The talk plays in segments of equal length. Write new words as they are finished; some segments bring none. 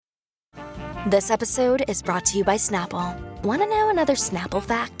This episode is brought to you by Snapple. Want to know another Snapple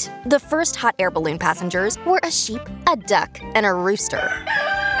fact? The first hot air balloon passengers were a sheep, a duck, and a rooster.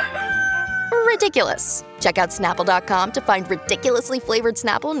 Ridiculous. Check out Snapple.com to find ridiculously flavored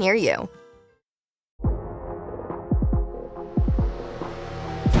Snapple near you.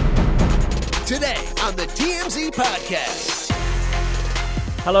 Today on the TMZ Podcast.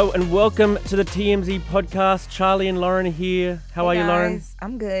 Hello and welcome to the TMZ Podcast. Charlie and Lauren here. How are you, Lauren?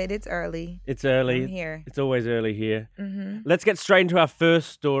 I'm good. It's early. It's early. I'm here. It's always early here. Mm-hmm. Let's get straight into our first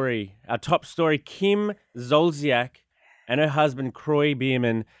story. Our top story, Kim Zolciak and her husband, Kroy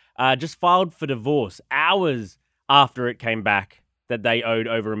Biermann, just filed for divorce hours after it came back that they owed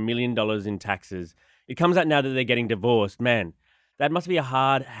over $1 million in taxes. It comes out now that they're getting divorced. Man, that must be a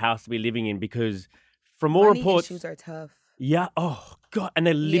hard house to be living in because from all reports... Money issues are tough. Yeah. Oh, God. And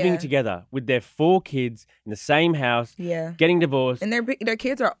they're living together with their 4 kids in the same house. Yeah. Getting divorced. And their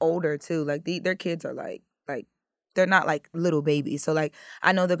kids are older, too. Like, their kids are, like, they're not, like, little babies. So, like,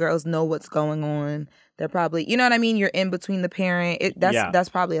 I know the girls know what's going on. They're probably, you know what I mean? You're in between the parent. That's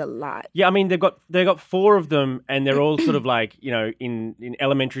probably a lot. Yeah, I mean, they've got 4 of them, and they're all sort of like, you know, in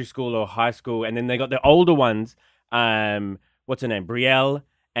elementary school or high school. And then they got the older ones. What's her name? Brielle.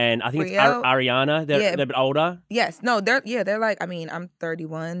 And I think it's Ariana. They're a bit older. Yes. No, they're like, I mean, I'm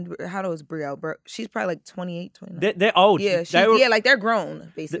 31. How old is Brielle? She's probably like 28, 29. They're old. Yeah, like they're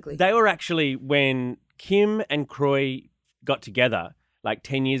grown, basically. They were actually, when Kim and Kroy got together, like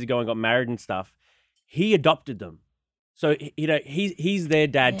 10 years ago and got married and stuff, he adopted them. So, you know, he's their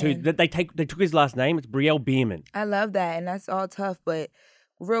dad too. They took his last name. It's Brielle Biermann. I love that. And that's all tough. But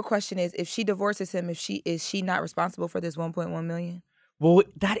real question is, if she divorces him, is she not responsible for this $1.1 million? Well,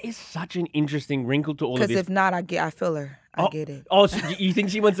 that is such an interesting wrinkle to all of this. Because if not, I feel her. I get it. Oh, so you think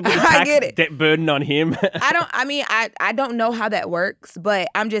she wants to put the tax debt burden on him? I don't know how that works, but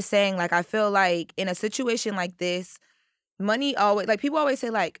I'm just saying, like, I feel like in a situation like this, money always, like, people always say,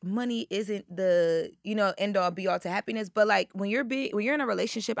 like, money isn't the, you know, end all be all to happiness. But, like, when you're in a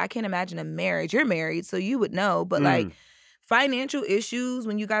relationship, I can't imagine a marriage. You're married, so you would know. But, like, financial issues,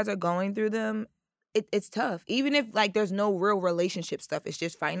 when you guys are going through them, it's tough. Even if, like, there's no real relationship stuff, it's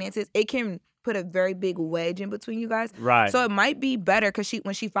just finances, it can put a very big wedge in between you guys. Right. So it might be better because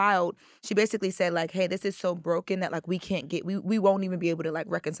when she filed, she basically said, like, hey, this is so broken that, like, we won't even be able to, like,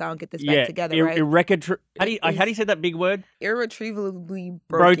 reconcile and get this back together, right? How do you say that big word? Irretrievably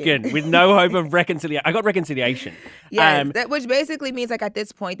broken. With no hope of reconciliation. I got reconciliation. Yeah, which basically means, like, at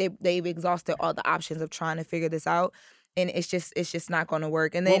this point, they've exhausted all the options of trying to figure this out. And it's just not going to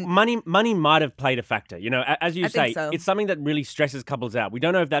work. And then money might have played a factor. You know, as you say, so. It's something that really stresses couples out. We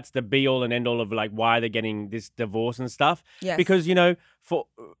don't know if that's the be all and end all of, like, why they're getting this divorce and stuff. Yes. Because, you know,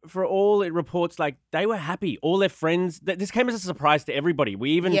 for all it reports, like, they were happy. All their friends. This came as a surprise to everybody.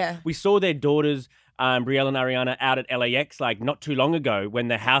 We saw their daughters, Brielle and Ariana, out at LAX, like, not too long ago when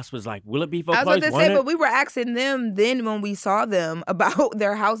the house was like, will it be foreclosed? I was about to say, but we were asking them then when we saw them about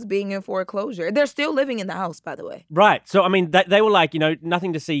their house being in foreclosure. They're still living in the house, by the way. Right. So, I mean, they were like, you know,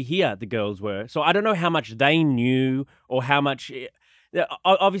 nothing to see here, the girls were. So I don't know how much they knew or how much...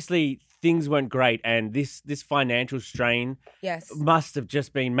 Obviously, things weren't great, and this financial strain must have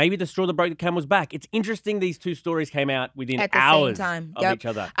just been maybe the straw that broke the camel's back. It's interesting these 2 stories came out within hours of each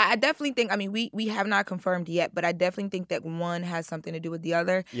other. I definitely think, I mean, we have not confirmed yet, but I definitely think that one has something to do with the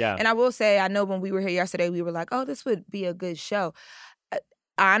other. Yeah. And I will say, I know when we were here yesterday, we were like, oh, this would be a good show.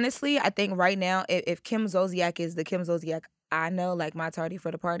 Honestly, I think right now, if Kim Zolciak is the Kim Zolciak I know, like, my tardy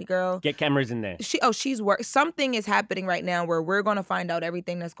for the party girl. Get cameras in there. She's something is happening right now where we're gonna find out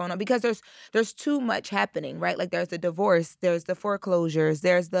everything that's going on because there's too much happening, right? Like, there's the divorce, there's the foreclosures,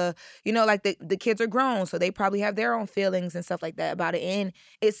 there's the, you know, like, the kids are grown, so they probably have their own feelings and stuff like that about it. And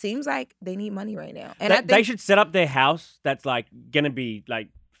it seems like they need money right now. And I think they should set up their house that's, like, gonna be, like,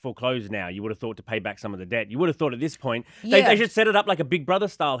 foreclosed now. You would have thought to pay back some of the debt. You would have thought at this point they should set it up like a Big Brother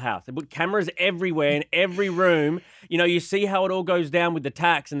style house. They put cameras everywhere in every room. You know, you see how it all goes down with the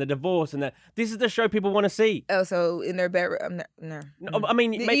tax and the divorce and this is the show people want to see. Oh, so in their bedroom? No. I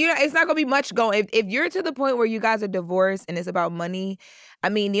mean, it's not gonna be much going. If you're to the point where you guys are divorced and it's about money, I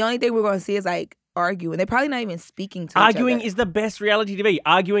mean, the only thing we're gonna see is, like, arguing. They're probably not even speaking to each other. Arguing is the best reality to be.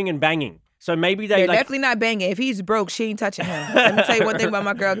 Arguing and banging. So maybe they're definitely not banging. If he's broke, she ain't touching him. Let me tell you one thing about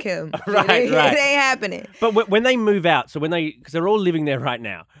my girl Kim. Right. It ain't happening. But when they move out, because they're all living there right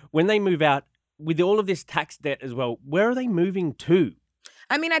now, when they move out with all of this tax debt as well, where are they moving to?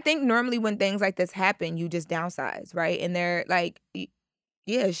 I mean, I think normally when things like this happen, you just downsize, right? And they're like,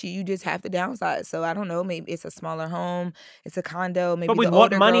 Yeah, you just have to downsize. So I don't know, maybe it's a smaller home, it's a condo, maybe But with the what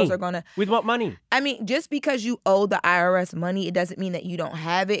older money? girls are gonna. With what money? I mean, just because you owe the IRS money, it doesn't mean that you don't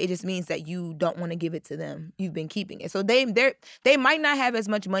have it. It just means that you don't want to give it to them. You've been keeping it. So they might not have as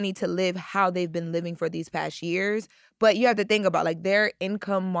much money to live how they've been living for these past years, but you have to think about like their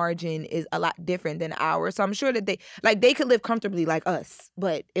income margin is a lot different than ours. So I'm sure that they could live comfortably like us,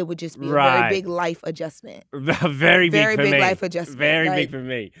 but it would just be a very big life adjustment. Very big for me. Life adjustment. Very big for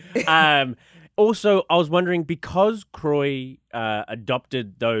me. Also, I was wondering, because Kroy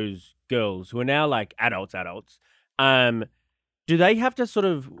adopted those girls who are now like adults, do they have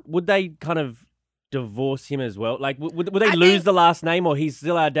to would they kind of divorce him as well? Like, would they lose the last name, or he's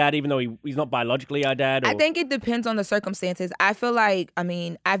still our dad even though he's not biologically our dad? Or? I think it depends on the circumstances. I feel like, I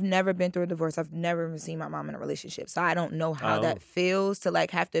mean, I've never been through a divorce. I've never even seen my mom in a relationship. So I don't know how that feels to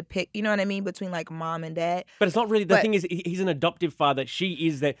like have to pick, you know what I mean, between like mom and dad. But it's not really, the thing is, he's an adoptive father. She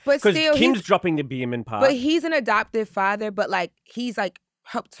is that. But still, Kim's dropping the Biermann part. But he's an adoptive father, but like he's like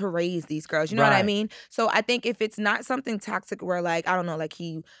helped to raise these girls. You know what I mean? So I think if it's not something toxic where like, I don't know, like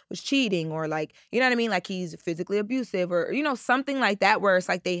he was cheating or like, you know what I mean? Like he's physically abusive or, you know, something like that where it's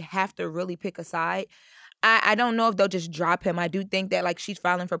like they have to really pick a side. I don't know if they'll just drop him. I do think that like she's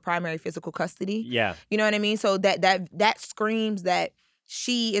filing for primary physical custody. Yeah. You know what I mean? So that screams that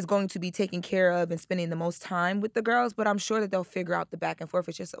she is going to be taken care of and spending the most time with the girls, but I'm sure that they'll figure out the back and forth.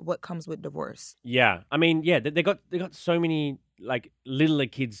 It's just what comes with divorce. Yeah. I mean, yeah, they got so many like littler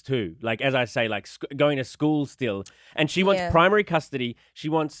kids too. Like, as I say, like going to school still. And she wants primary custody. She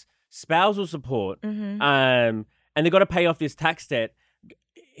wants spousal support. Mm-hmm. And they got to pay off this tax debt.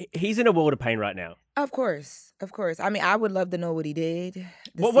 He's in a world of pain right now. Of course. I mean, I would love to know what he did.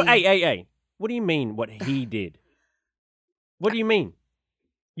 Hey. What do you mean what he did? What do you mean?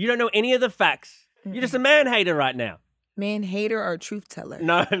 You don't know any of the facts. Mm-mm. You're just a man-hater right now. Man-hater or truth-teller?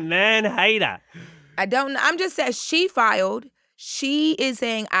 No, man-hater. I don't know. I'm just saying she filed. She is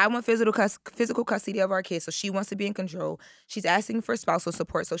saying, I want physical custody of our kids, so she wants to be in control. She's asking for spousal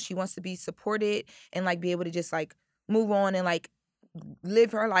support, so she wants to be supported and, like, be able to just, like, move on and, like,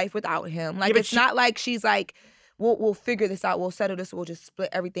 live her life without him. Like, it's not like she's like, we'll figure this out. We'll settle this. We'll just split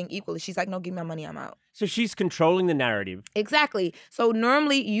everything equally. She's like, no, give me my money. I'm out. So she's controlling the narrative. Exactly. So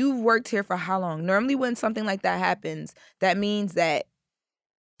normally, you've worked here for how long? Normally when something like that happens, that means that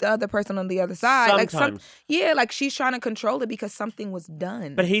the other person on the other side. Sometimes. Like she's trying to control it because something was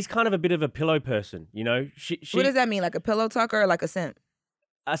done. But he's kind of a bit of a pillow person, you know? What does that mean? Like a pillow talker or like a simp?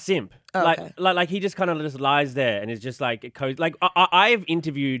 A simp. Oh, okay. Like he just kind of just lies there and is just like, I have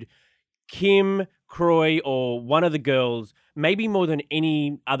interviewed Kim, Kroy, or one of the girls, maybe more than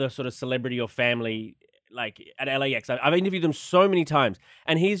any other sort of celebrity or family, like at LAX. I've interviewed them so many times,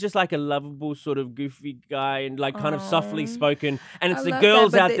 and he's just like a lovable sort of goofy guy and like kind of softly spoken. And it's the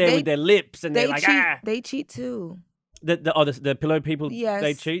girls out there with their lips and they're like, cheat. They cheat too. The pillow people, yes,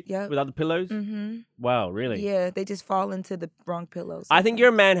 they cheat with other pillows? Mm-hmm. Wow, really? Yeah, they just fall into the wrong pillows. I think you're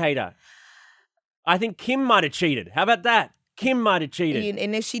a man-hater. I think Kim might have cheated. How about that? Kim might have cheated.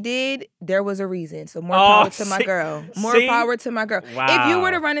 And if she did, there was a reason. So more power to my girl. More power to my girl. Wow. If you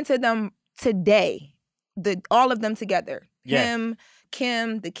were to run into them today, all of them together, him,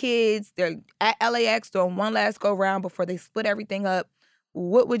 Kim, the kids, they're at LAX doing one last go round before they split everything up,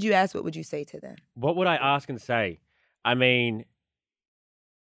 what would you ask? What would you say to them? What would I ask and say? I mean,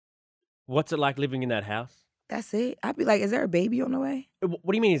 what's it like living in that house? That's it. I'd be like, is there a baby on the way?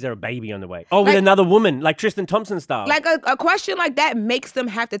 What do you mean, is there a baby on the way? Oh, with another woman, like Tristan Thompson style. Like a question like that makes them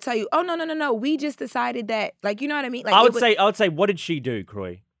have to tell you, oh, no. We just decided that, like, you know what I mean? Like, I would say, what did she do,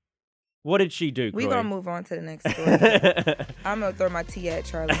 Kroy? What did she do, Kroy? We're going to move on to the next story. I'm going to throw my tea at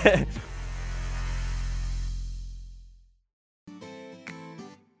Charlie.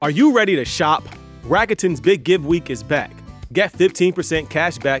 Are you ready to shop? Rakuten's Big Give Week is back. Get 15%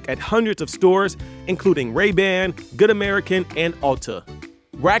 cash back at hundreds of stores, including Ray-Ban, Good American, and Ulta.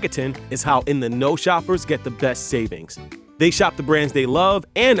 Rakuten is how in-the-know shoppers get the best savings. They shop the brands they love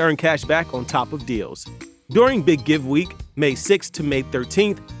and earn cash back on top of deals. During Big Give Week, May 6th to May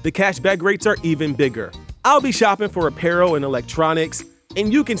 13th, the cashback rates are even bigger. I'll be shopping for apparel and electronics,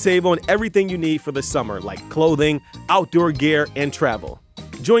 and you can save on everything you need for the summer, like clothing, outdoor gear, and travel.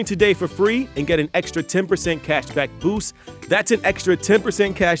 Join today for free and get an extra 10% cashback boost. That's an extra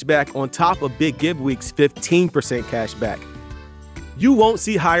 10% cashback on top of Big Give Week's 15% cashback. You won't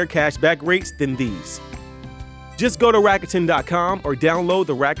see higher cashback rates than these. Just go to Rakuten.com or download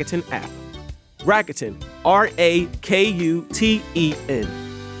the Rakuten app. Rakuten, Rakuten.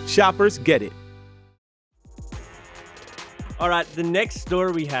 Shoppers get it. All right, the next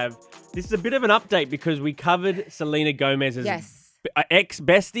story we have, this is a bit of an update because we covered Selena Gomez's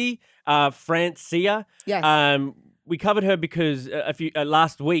ex-bestie, Francia. Yes. We covered her because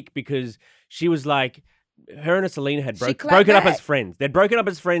last week because she was like, her and Selena had She clapped broken up back. as friends. They'd broken up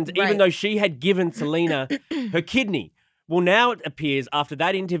as friends, even Right. though she had given Selena her kidney. Well, now it appears after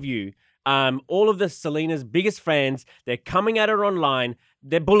that interview, all of the Selena's biggest fans, they're coming at her online.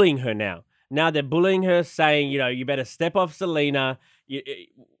 They're bullying her now. Now they're bullying her, saying, you better step off Selena. They're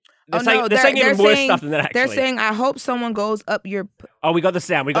saying even worse stuff than that, actually. They're saying, I hope someone goes up your... Oh, we got the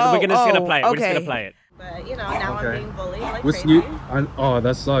sound. We're just going to play it. We're just going okay. to play it. But now I'm being bullied like What's crazy.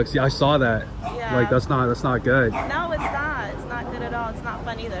 that sucks. Yeah, I saw that. Yeah. Like that's not good. No, it's not. It's not good at all. It's not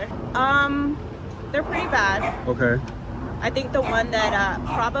fun either. They're pretty bad. Okay. I think the one that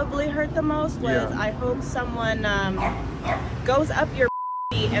probably hurt the most was Yeah. I hope someone goes up your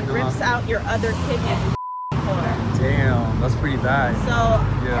and rips out your other kidney. Damn, that's pretty bad.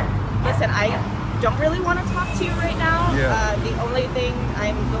 So Yeah. listen, I don't really want to talk to you right now. Yeah. The only thing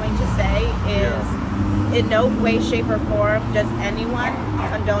I'm going to say is in no way, shape, or form does anyone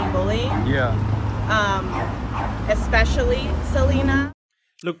condone bullying. Yeah. Especially Selena.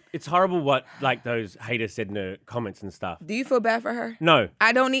 Look, it's horrible what like those haters said in the comments and stuff. Do you feel bad for her? No.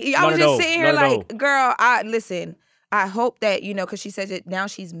 I don't need... I Not was at just all. sitting here Not at like, girl, listen, I hope that, because she says that now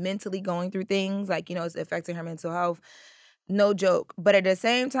she's mentally going through things, like, it's affecting her mental health. No joke. But at the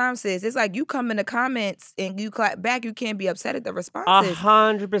same time, sis, it's like you come in the comments and you clap back, you can't be upset at the responses.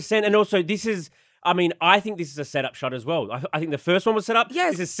 100%. And also, I think this is a setup shot as well. I think the first one was set up.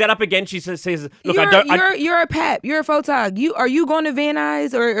 Yes. This is set up again. She says, look, You're a pep. You're a photog. Are you going to Van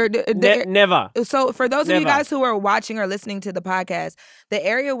Nuys or never. So for those of you Never. guys who are watching or listening to the podcast, the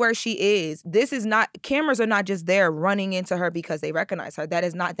area where she is, this is not, cameras are not just there running into her because they recognize her. That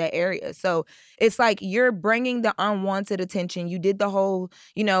is not that area. So it's like you're bringing the unwanted attention. You did the whole,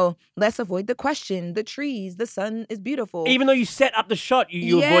 let's avoid the question, the trees, the sun is beautiful. Even though you set up the shot,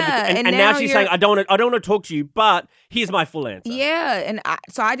 you Yeah, avoided it. And now she's saying, I don't want to talk to you, but here's my full answer. Yeah, and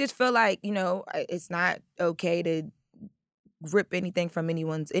so I just feel like, it's not okay to rip anything from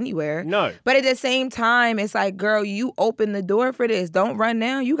anyone's anywhere. No. But at the same time, it's like, girl, you open the door for this. Don't run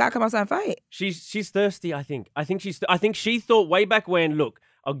now. You got to come outside and fight. She's thirsty, I think. I think she thought way back when, look,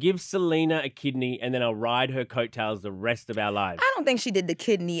 I'll give Selena a kidney and then I'll ride her coattails the rest of our lives. I don't think she did the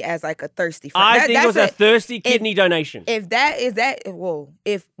kidney as like a thirsty friend. I think it was a thirsty kidney donation.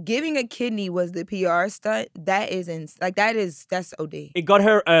 If giving a kidney was the PR stunt, that's OD. It got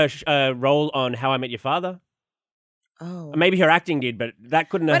her a role on How I Met Your Father. Oh. Maybe her acting did, but that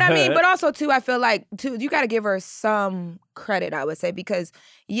couldn't have hurt. But also too, I feel like you got to give her some credit, I would say, because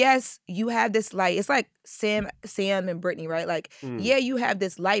yes, you have this light. It's like Sam and Brittany, right? Like, yeah, you have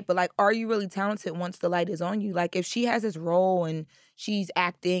this light, but like, are you really talented once the light is on you? Like, if she has this role and she's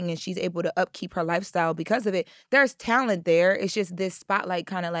acting and she's able to upkeep her lifestyle because of it, there's talent there. It's just this spotlight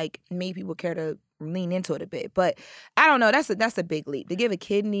kind of like made people care to lean into it a bit. But I don't know. That's a big leap to give a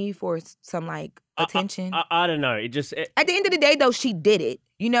kidney for some like attention. I don't know. At the end of the day, though, she did it.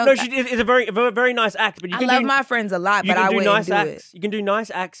 No, she did. It's a very nice act. But I love my friends a lot, but I wouldn't do it. You can do nice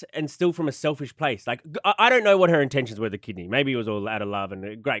acts and still from a selfish place. Like I don't know what her intentions were with the kidney. Maybe it was all out of love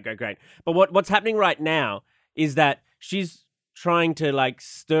and great. But what's happening right now is that she's trying to like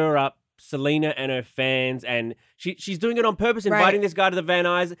stir up Selena and her fans, and she's doing it on purpose, inviting this guy to the Van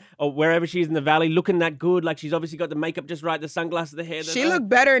Nuys or wherever she is in the valley, looking that good. Like she's obviously got the makeup just right, the sunglasses, the hair. She looked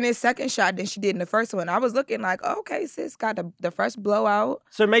better in this second shot than she did in the first one. I was looking like, okay, sis got the first blowout.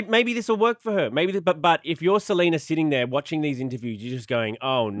 So maybe this will work for her. But if you're Selena sitting there watching these interviews, you're just going,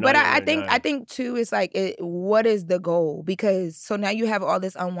 oh no. But I think too, it's like, what is the goal? Because so now you have all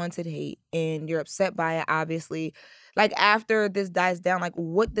this unwanted hate, and you're upset by it, obviously. Like, after this dies down, like,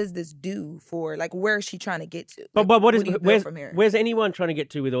 what does this do for, like, where is she trying to get to? Like, but where's anyone trying to get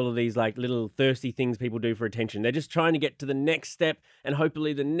to with all of these, like, little thirsty things people do for attention? They're just trying to get to the next step and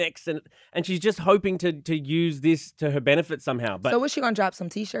hopefully the next, and she's just hoping to use this to her benefit somehow. But so was she going to drop some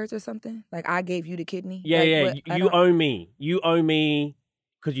T-shirts or something? Like, I gave you the kidney? Yeah, you owe me. You owe me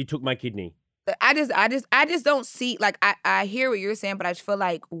because you took my kidney. I just don't see, like, I hear what you're saying, but I just feel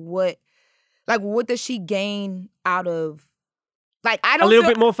like what does she gain out of, like, I don't a little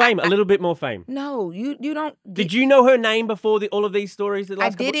bit more fame. No, you don't. Did you know her name before all of these stories? I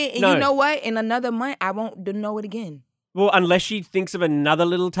didn't, and you know what? In another month, I won't know it again. Well, unless she thinks of another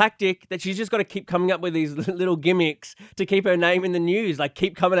little tactic that she's just got to keep coming up with these little gimmicks to keep her name in the news, like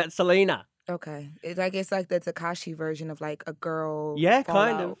keep coming at Selena. Okay, it's like the Tekashi version of like a girl. Yeah,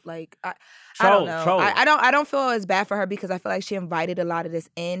 fallout. kind of. Like I don't know. I don't feel as bad for her because I feel like she invited a lot of this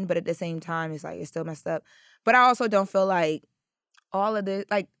in, but at the same time, it's like it's still messed up. But I also don't feel like all of this,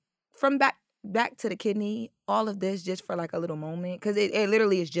 like from back to the kidney, all of this just for like a little moment? Because it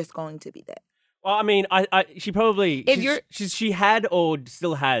literally is just going to be that. Well, I mean, she probably she had or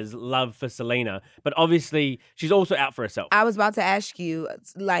still has love for Selena, but obviously she's also out for herself. I was about to ask you,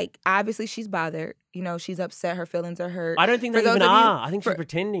 like, obviously she's bothered. You know, she's upset. Her feelings are hurt. I don't think they even are. I think she's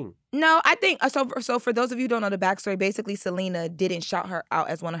pretending. No, I think so. For those of you who don't know the backstory, basically Selena didn't shout her out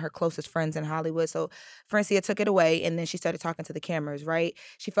as one of her closest friends in Hollywood. So Francia took it away, and then she started talking to the cameras. Right?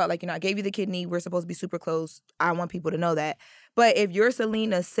 She felt like, I gave you the kidney. We're supposed to be super close. I want people to know that. But if you're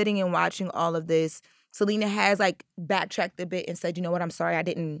Selena sitting and watching all of this, Selena has like backtracked a bit and said, you know what, I'm sorry I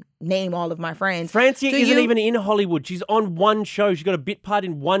didn't name all of my friends. Francia isn't even in Hollywood. She's on one show. She's got a bit part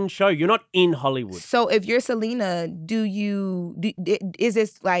in one show. You're not in Hollywood. So if you're Selena, is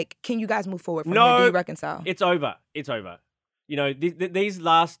this like, can you guys move forward from No, here? Do you reconcile? It's over. It's over. These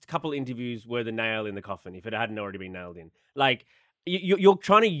last couple interviews were the nail in the coffin, if it hadn't already been nailed in. Like, you're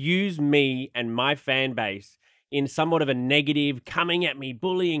trying to use me and my fan base in somewhat of a negative, coming at me,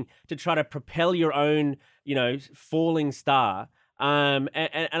 bullying, to try to propel your own, falling star. And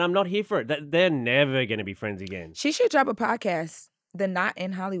I'm not here for it. They're never going to be friends again. She should drop a podcast, the Not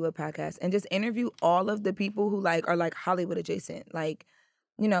in Hollywood podcast, and just interview all of the people who are like Hollywood adjacent. Like,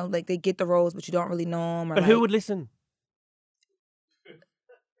 like they get the roles, but you don't really know them. But who would listen?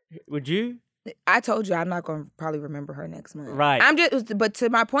 Would you? I told you I'm not going to probably remember her next month. Right. But to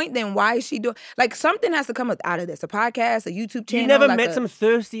my point then, why is she doing, like, something has to come out of this. A podcast, a YouTube channel. You never met some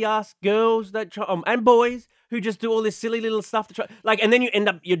thirsty ass girls that try, and boys who just do all this silly little stuff to try, like, and then you end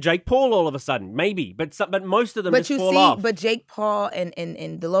up, you're Jake Paul all of a sudden, maybe, but most of them just fall off. But Jake Paul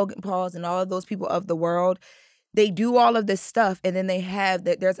and the Logan Pauls and all of those people of the world, they do all of this stuff, and then they have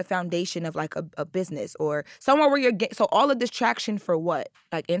that. There's a foundation of like a business or somewhere where you're getting. So all of this traction for what?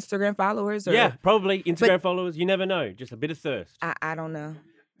 Like Instagram followers? Or, yeah, probably Instagram followers. You never know. Just a bit of thirst. I don't know.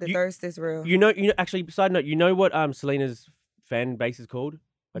 The thirst is real. Actually, side note, you know what Selena's fan base is called?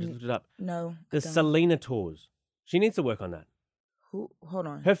 I just looked it up. No. The Selena Tours. She needs to work on that. Hold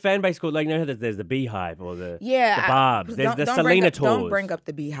on. Her fan base called, like, there's the Beehive or the Barbs. There's the don't Selena Tours. Don't bring up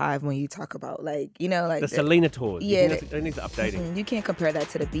the Beehive when you talk about, like, like the Selena Tours. Yeah. They need to update it. You can't compare that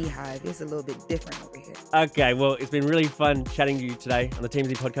to the Beehive. It's a little bit different over here. Okay, well, it's been really fun chatting to you today on the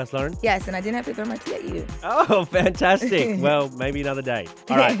TMZ podcast, Lauren. Yes, and I didn't have to throw my tea at you. Oh, fantastic. Well, maybe another day.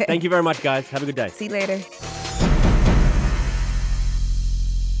 All right. Thank you very much, guys. Have a good day. See you later.